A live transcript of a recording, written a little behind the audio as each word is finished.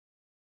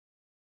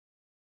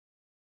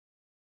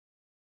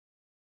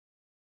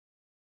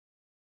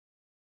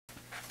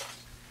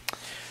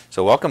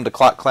So welcome to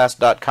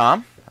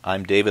ClockClass.com.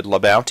 I'm David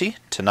LaBounty.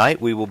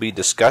 Tonight we will be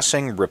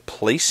discussing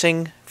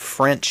replacing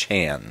French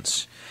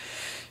hands.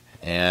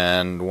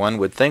 And one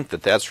would think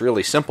that that's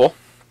really simple.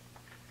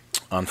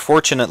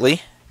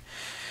 Unfortunately,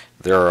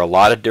 there are a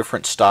lot of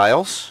different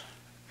styles,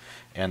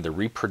 and the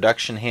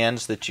reproduction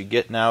hands that you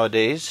get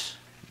nowadays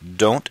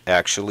don't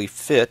actually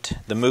fit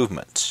the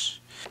movements.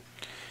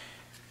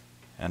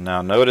 And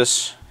now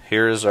notice,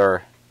 this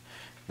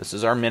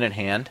is our minute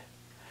hand.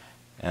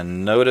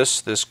 And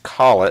notice this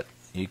collet.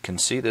 You can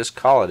see this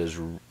collet is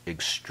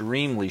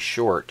extremely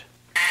short.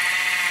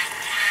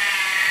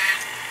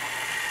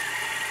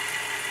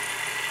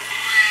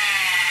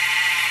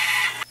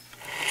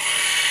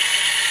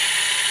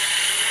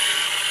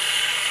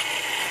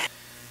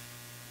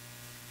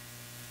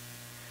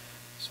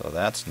 So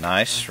that's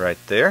nice right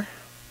there.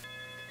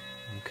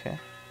 Okay.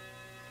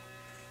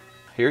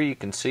 Here you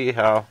can see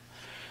how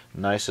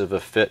nice of a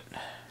fit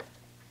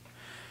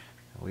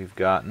we've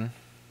gotten.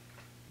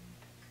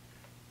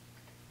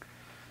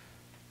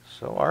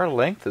 So our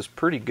length is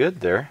pretty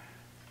good there.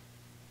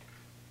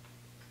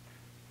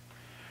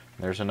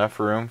 There's enough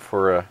room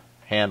for a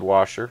hand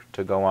washer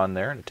to go on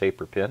there and a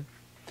taper pin.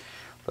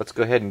 Let's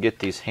go ahead and get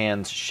these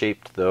hands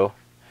shaped though,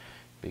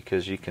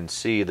 because you can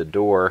see the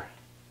door,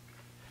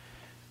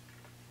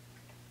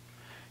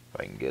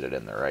 if I can get it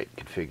in the right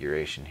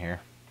configuration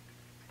here.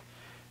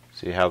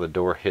 See how the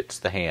door hits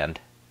the hand.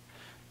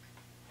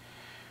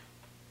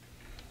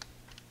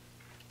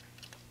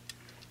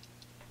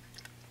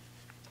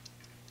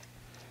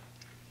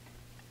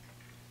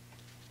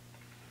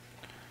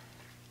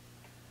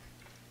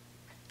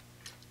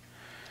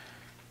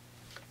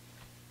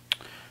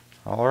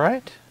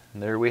 Alright,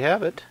 there we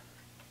have it.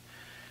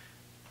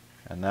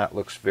 And that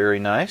looks very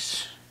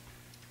nice.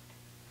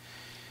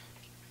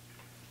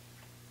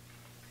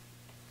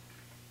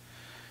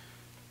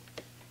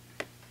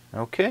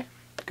 Okay,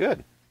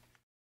 good.